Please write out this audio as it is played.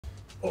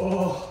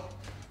Oh,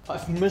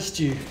 I've missed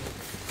you.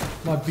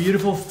 My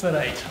beautiful Fit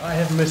 8, I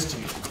have missed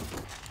you.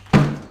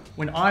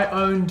 When I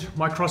owned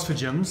my CrossFit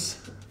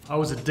gyms, I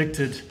was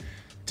addicted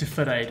to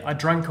Fit 8. I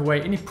drank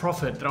away any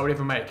profit that I would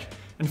ever make.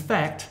 In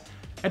fact,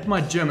 at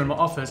my gym, in my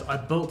office, I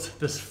built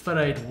this Fit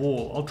 8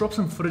 wall. I'll drop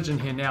some footage in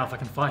here now if I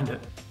can find it.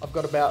 I've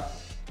got about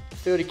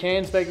 30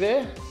 cans back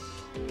there.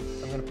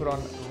 I'm gonna put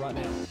on right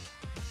now.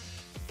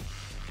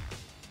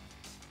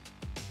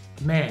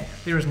 Man,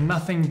 there is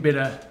nothing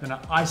better than an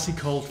icy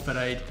cold Fit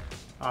 8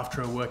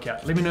 after a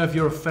workout. Let me know if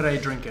you're a Fit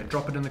 8 drinker.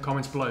 Drop it in the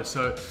comments below.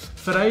 So,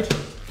 Fit 8,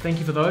 thank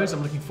you for those.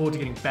 I'm looking forward to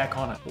getting back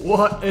on it.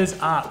 What is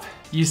up,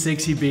 you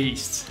sexy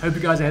beasts? Hope you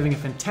guys are having a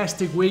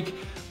fantastic week.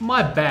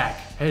 My back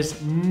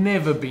has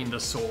never been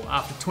this sore.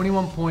 After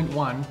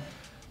 21.1,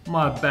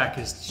 my back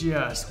is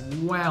just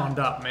wound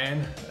up,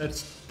 man.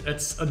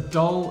 It's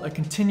a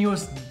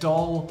continuous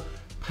dull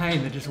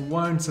pain that just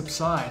won't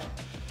subside.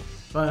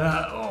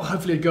 But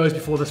hopefully it goes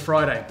before this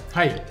Friday.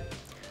 Hey,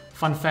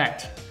 fun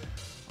fact.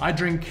 I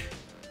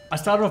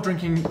started off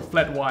drinking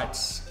flat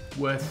whites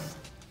with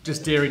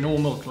just dairy,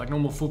 normal milk, like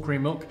normal full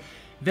cream milk.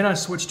 Then I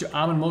switched to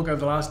almond milk. Over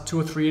the last 2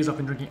 or 3 years, I've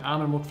been drinking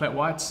almond milk flat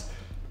whites.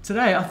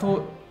 Today, I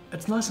thought,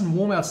 it's nice and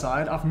warm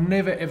outside. I've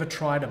never ever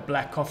tried a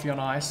black coffee on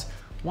ice.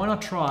 Why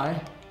not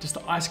try just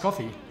the iced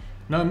coffee?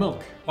 No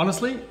milk.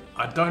 Honestly,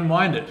 I don't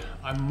mind it.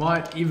 I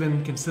might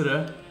even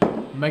consider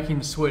making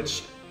the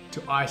switch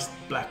to iced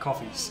black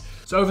coffees.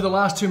 So over the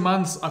last 2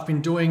 months, I've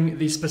been doing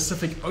the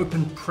specific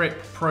Open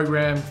Prep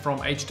program from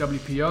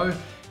HWPO.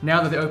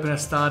 Now that the Open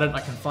has started, I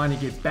can finally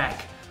get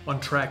back on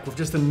track with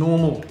just the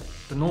normal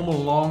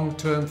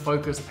long-term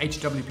focused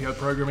HWPO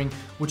programming,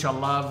 which I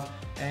love.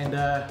 And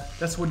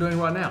that's what we're doing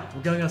right now.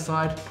 We're going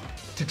outside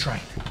to train.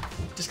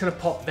 Just gonna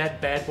pop that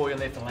bad boy in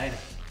there for later.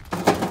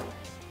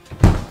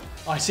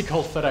 Icy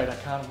cold Fit 8, I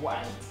can't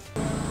wait.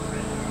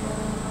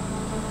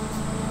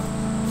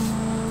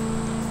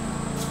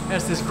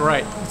 This is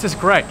great. It's just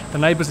great. The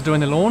neighbors are doing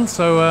the lawn,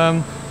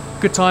 so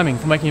good timing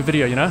for making a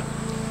video, you know?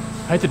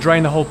 I hate to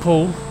drain the whole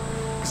pool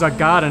because our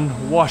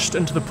garden washed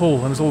into the pool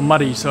and it was all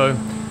muddy, so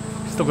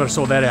still got to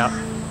sort that out.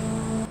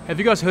 Have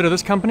you guys heard of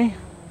this company?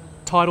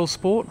 TIDL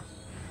Sport?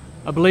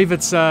 I believe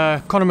it's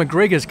Conor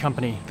McGregor's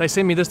company. They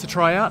sent me this to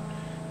try out,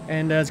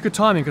 and it's good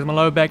timing because my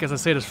lower back, as I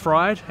said, is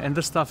fried, and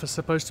this stuff is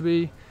supposed to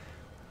be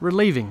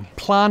relieving.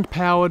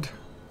 Plant-powered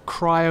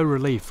cryo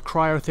relief,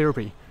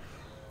 cryotherapy.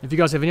 If you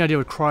guys have any idea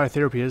what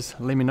cryotherapy is,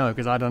 let me know,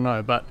 because I don't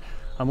know, but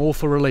I'm all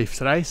for relief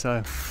today,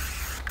 so.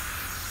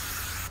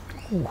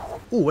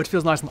 Ooh, it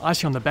feels nice and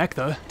icy on the back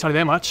though, tell you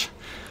that much.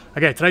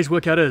 Okay, today's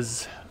workout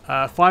is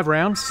 5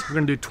 rounds. We're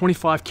gonna do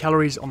 25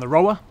 calories on the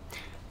rower,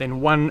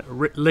 then 1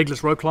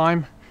 legless rope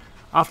climb.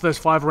 After those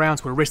 5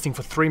 rounds, we're resting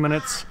for 3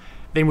 minutes.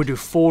 Then we'll do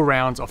 4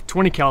 rounds of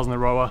 20 calories on the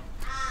rower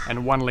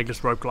and 1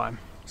 legless rope climb.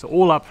 So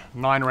all up,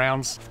 9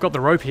 rounds. I've got the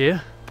rope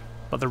here,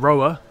 but the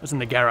rower is in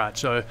the garage,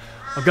 so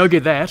I'll go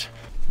get that.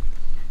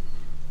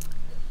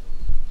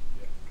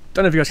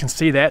 Don't know if you guys can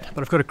see that,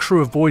 but I've got a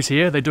crew of boys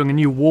here. They're doing a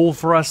new wall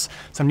for us,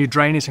 some new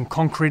drainage and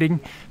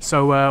concreting.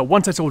 So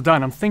once that's all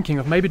done, I'm thinking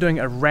of maybe doing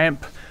a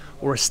ramp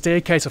or a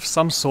staircase of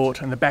some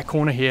sort in the back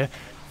corner here.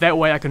 That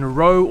way I can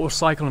row or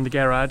cycle in the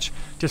garage,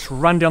 just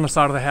run down the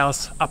side of the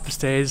house, up the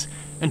stairs,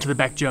 into the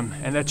back gym.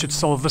 And that should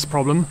solve this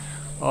problem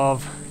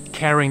of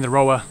carrying the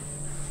rower.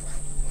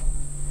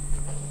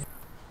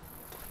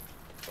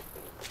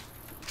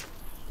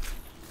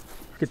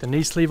 Get the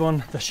knee sleeve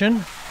on the shin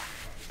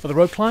for the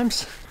rope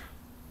climbs.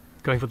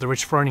 Going for the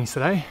rich fronings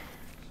today.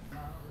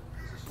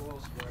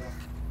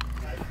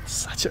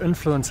 Such an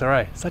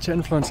influencer, eh? Such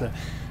an influencer.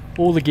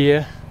 All the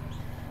gear,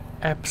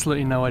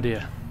 absolutely no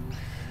idea.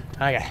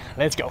 Okay,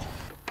 let's go.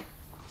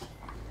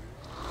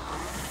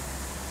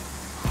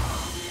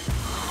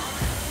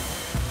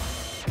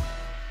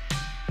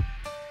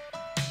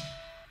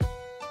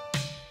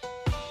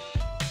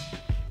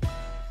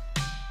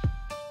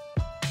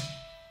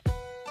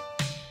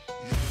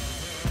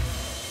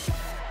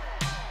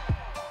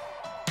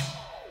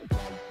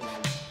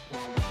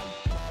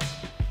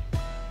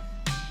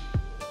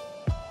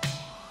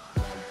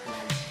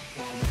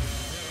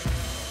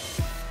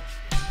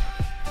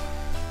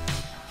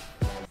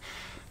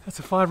 That's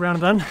a 5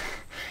 round done.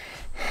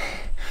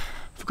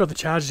 Forgot the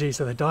charge these,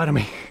 so they died on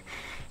me.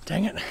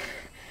 Dang it.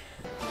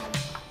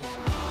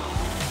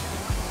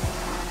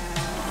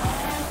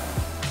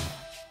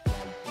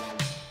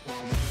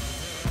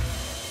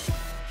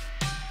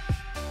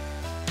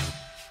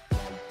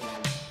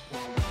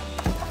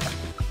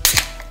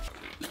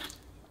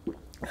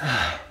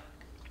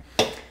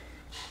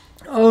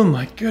 Oh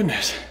my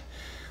goodness.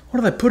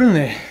 What did they put in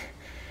there?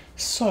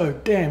 So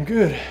damn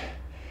good.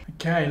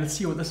 Okay, let's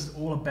see what this is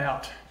all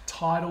about.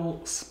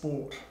 TIDL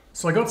Sport.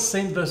 So I got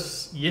sent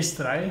this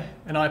yesterday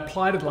and I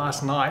applied it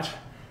last night,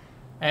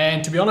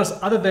 and to be honest,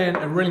 other than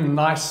a really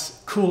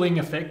nice cooling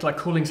effect, like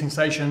cooling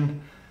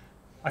sensation,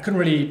 I couldn't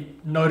really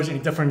notice any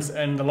difference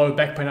in the low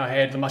back pain I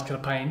had, the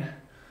muscular pain.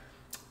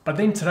 But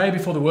then today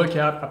before the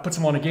workout, I put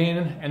some on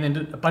again and then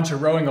did a bunch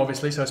of rowing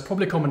obviously, so it's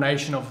probably a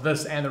combination of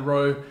this and the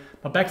row.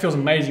 My back feels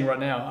amazing right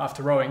now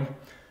after rowing.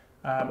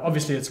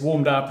 Obviously it's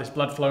warmed up, there's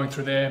blood flowing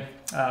through there.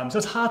 So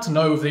it's hard to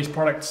know with these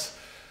products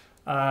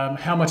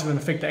how much of an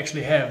effect they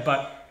actually have,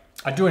 but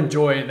I do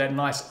enjoy that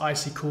nice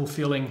icy cool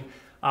feeling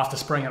after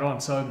spraying it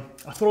on. So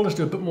I thought I'll just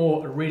do a bit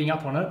more reading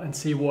up on it and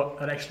see what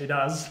it actually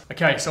does.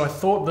 Okay, so I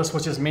thought this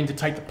was just meant to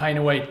take the pain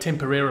away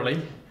temporarily,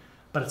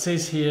 but it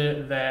says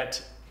here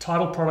that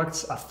TIDL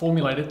products are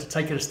formulated to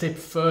take it a step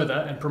further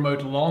and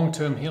promote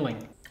long-term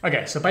healing.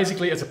 Okay, so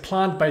basically it's a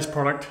plant-based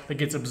product that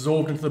gets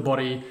absorbed into the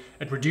body.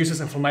 It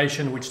reduces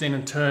inflammation, which then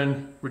in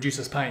turn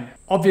reduces pain.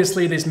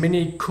 Obviously there's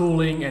many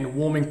cooling and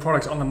warming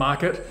products on the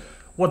market.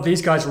 What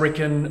these guys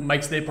reckon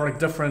makes their product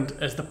different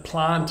is the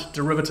plant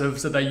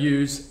derivatives that they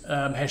use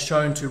has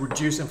shown to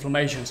reduce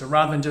inflammation. So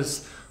rather than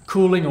just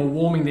cooling or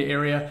warming the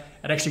area,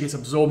 it actually gets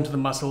absorbed into the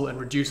muscle and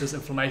reduces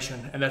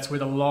inflammation. And that's where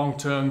the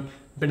long-term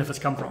benefits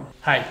come from.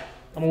 Hey,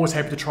 I'm always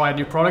happy to try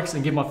new products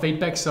and give my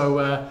feedback.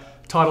 So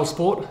TIDL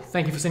Sport,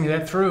 thank you for sending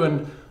that through,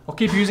 and I'll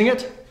keep using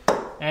it.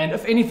 And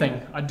if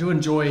anything, I do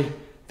enjoy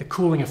the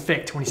cooling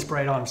effect when you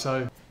spray it on.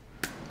 So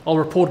I'll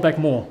report back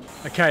more.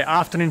 Okay,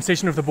 afternoon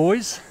session of the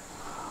boys.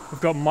 We've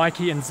got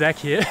Mikey and Zach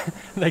here.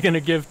 They're going to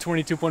give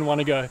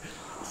 22.1 a go.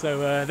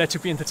 So that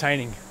should be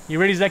entertaining. You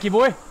ready, Zachy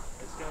boy?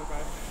 Let's go, bro.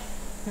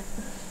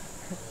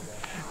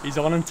 He's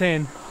on in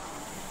 10.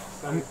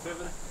 I'm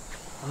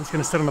just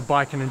going to sit on the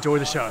bike and enjoy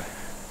the show.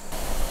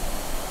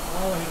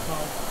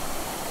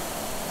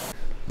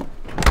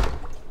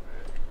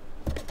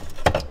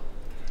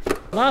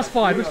 Last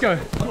 5, let's go.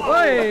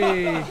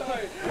 Hey!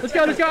 Let's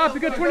go, up. You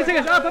got 20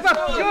 seconds. Up. Let's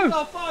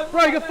go.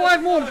 Bro, you got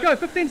 5 more. Let's go.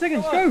 15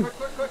 seconds. Go.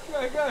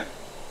 Quick, go.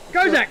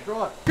 Go, Zach.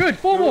 Good.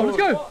 4 more. Let's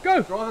go.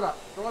 Go. Drive it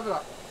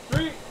up.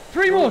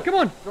 3 more. Come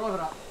on. Drive it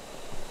up.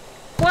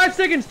 5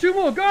 seconds. 2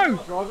 more. Go.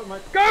 Drive it,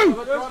 mate.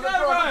 Go.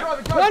 Drive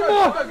it. 1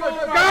 more. Go.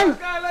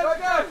 Let's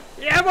go.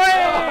 Yeah,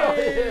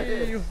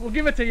 boy. We'll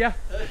give it to you.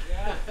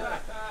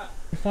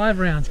 5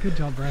 rounds. Good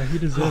job, bro. You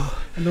deserve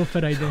a little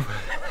fit aid there.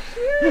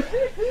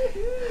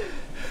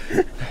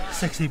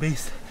 Sexy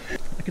beast.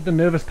 Look at the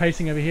nervous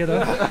pacing over here,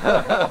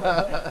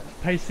 though.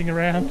 Pacing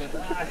around.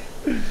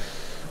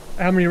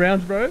 How many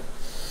rounds, bro?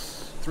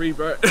 3,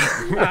 bro.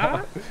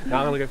 No, I'm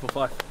gonna go for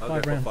 5. I'll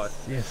 5 go rounds. for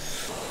 5.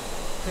 Yes.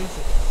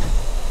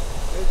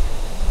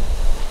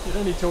 You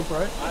don't need talk, bro.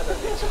 I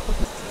don't need talk.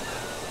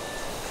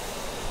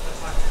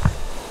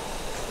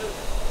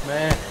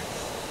 Man.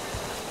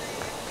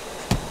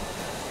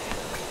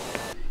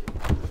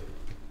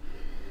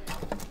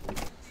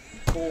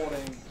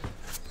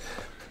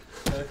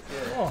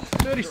 Oh,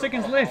 30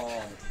 seconds left.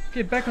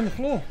 Get back on the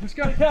floor. Let's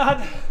go.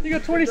 You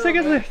got 20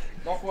 seconds left.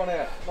 Knock one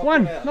out.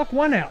 Knock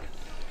one out.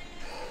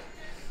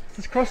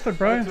 It's CrossFit,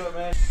 bro. Go to it,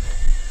 man.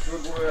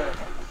 Good work.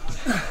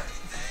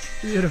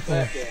 Beautiful.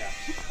 Look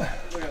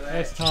at that.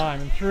 That's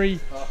time. In 3,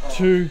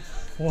 2,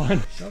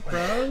 1. Shot,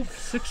 bro.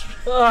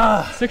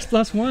 6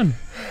 plus 1.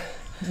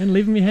 And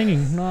leaving me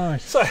hanging.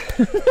 Nice.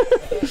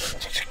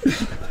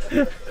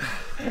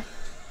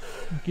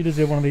 You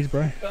deserve one of these,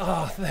 bro.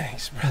 Oh,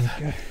 thanks,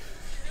 brother.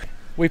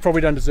 We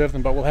probably don't deserve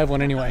them, but we'll have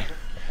one anyway.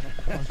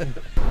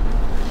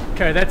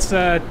 Okay, that's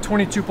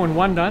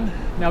 22.1 done.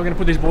 Now we're going to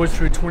put these boys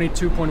through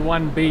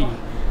 22.1B.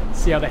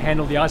 See how they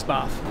handle the ice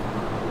bath.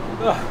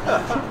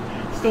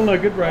 Still no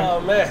good, bro. Oh,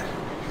 man.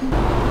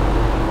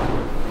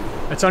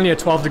 It's only at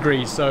 12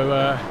 degrees,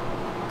 so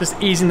just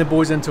easing the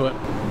boys into it.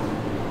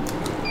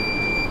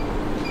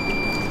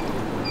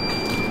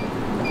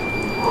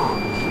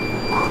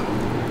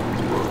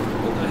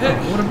 What the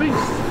heck? What a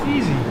beast.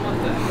 Easy. What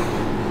the heck?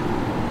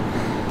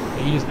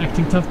 Are you just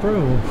acting tough, bro,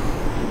 or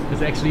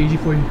is it actually easy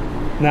for you?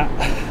 Nah,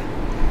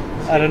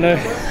 I don't know.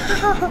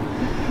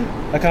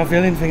 I can't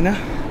feel anything now.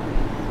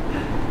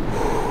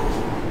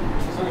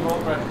 It's only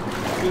one, bro.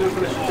 You didn't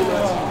finish your 2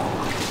 minutes.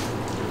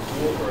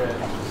 Walk around.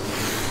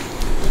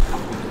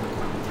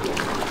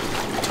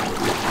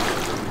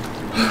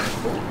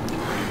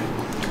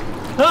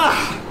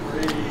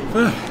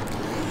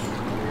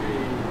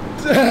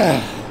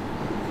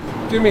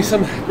 Give me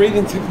some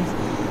breathing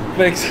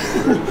techniques.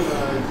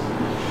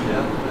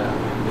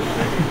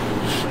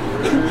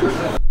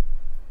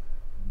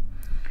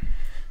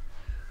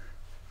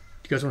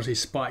 You guys want to see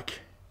Spike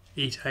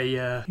eat a,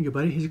 here you go,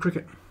 buddy, here's a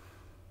cricket.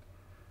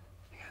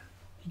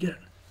 You get it.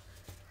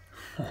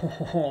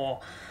 Oh,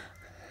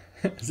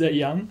 is that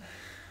yum?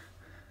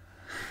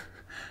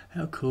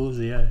 How cool is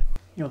he, eh?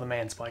 You're the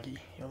man, Spikey.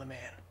 You're the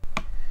man.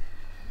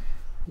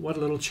 What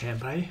a little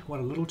champ, eh? What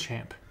a little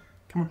champ.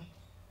 Come on.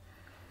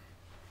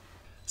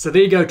 So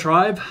there you go,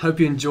 tribe. Hope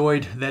you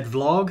enjoyed that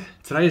vlog.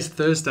 Today is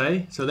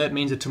Thursday, so that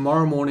means that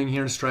tomorrow morning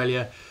here in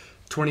Australia,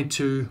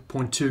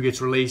 22.2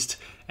 gets released,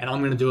 and I'm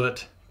going to do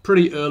it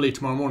pretty early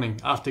tomorrow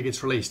morning after it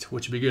gets released,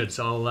 which would be good.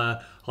 So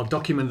I'll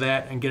document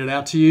that and get it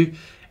out to you,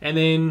 and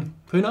then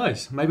who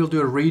knows, maybe I'll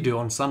do a redo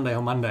on Sunday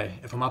or Monday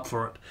if I'm up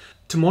for it.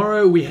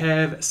 Tomorrow we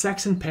have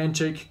Saxon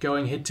Panchik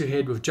going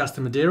head-to-head with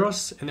Justin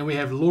Medeiros, and then we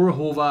have Laura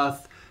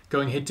Horvath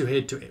going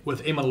head-to-head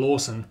with Emma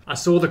Lawson. I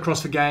saw the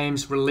CrossFit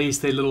Games release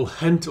their little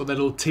hint or their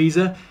little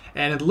teaser,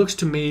 and it looks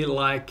to me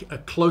like a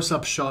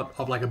close-up shot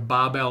of like a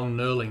barbell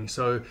knurling.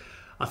 So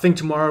I think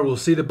tomorrow we'll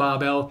see the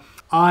barbell.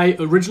 I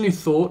originally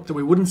thought that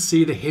we wouldn't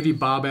see the heavy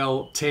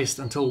barbell test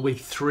until week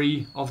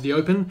 3 of the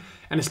Open.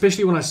 And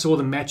especially when I saw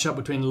the matchup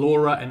between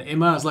Laura and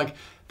Emma, I was like,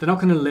 they're not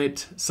going to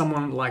let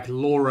someone like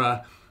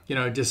Laura, you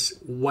know,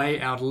 just way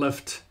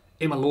outlift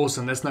Emma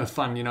Lawson. That's no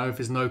fun, you know, if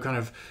there's no kind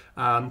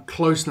of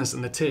closeness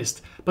in the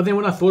test. But then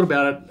when I thought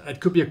about it, it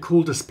could be a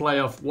cool display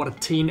of what a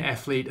teen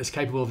athlete is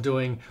capable of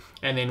doing,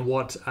 and then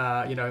what,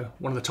 you know,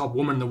 one of the top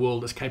women in the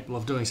world is capable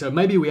of doing. So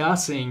maybe we are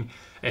seeing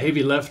a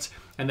heavy lift,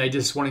 and they're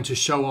just wanting to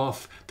show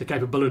off the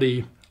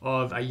capability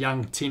of a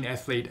young teen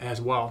athlete as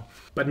well.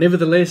 But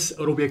nevertheless,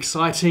 it'll be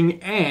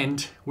exciting,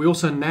 and we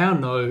also now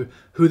know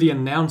who the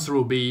announcer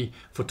will be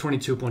for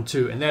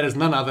 22.2, and that is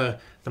none other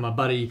than my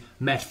buddy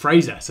Matt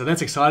Fraser. So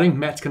that's exciting.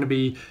 Matt's going to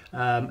be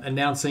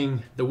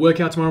announcing the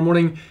workout tomorrow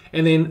morning,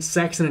 and then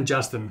Saxon and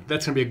Justin.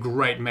 That's going to be a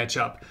great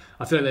matchup.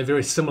 I feel like they're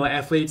very similar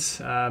athletes,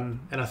 and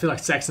I feel like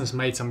Saxon's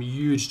made some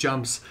huge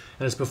jumps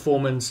in his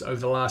performance over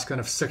the last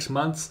kind of 6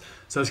 months.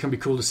 So it's going to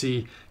be cool to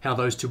see how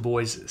those two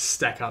boys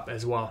stack up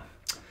as well.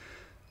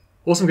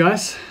 Awesome,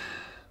 guys.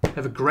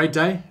 Have a great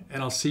day,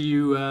 and I'll see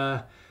you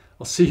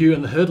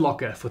in the herd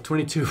locker for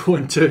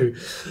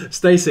 22.2.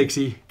 Stay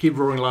sexy, keep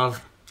roaring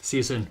love. See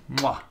you soon.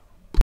 Mwah.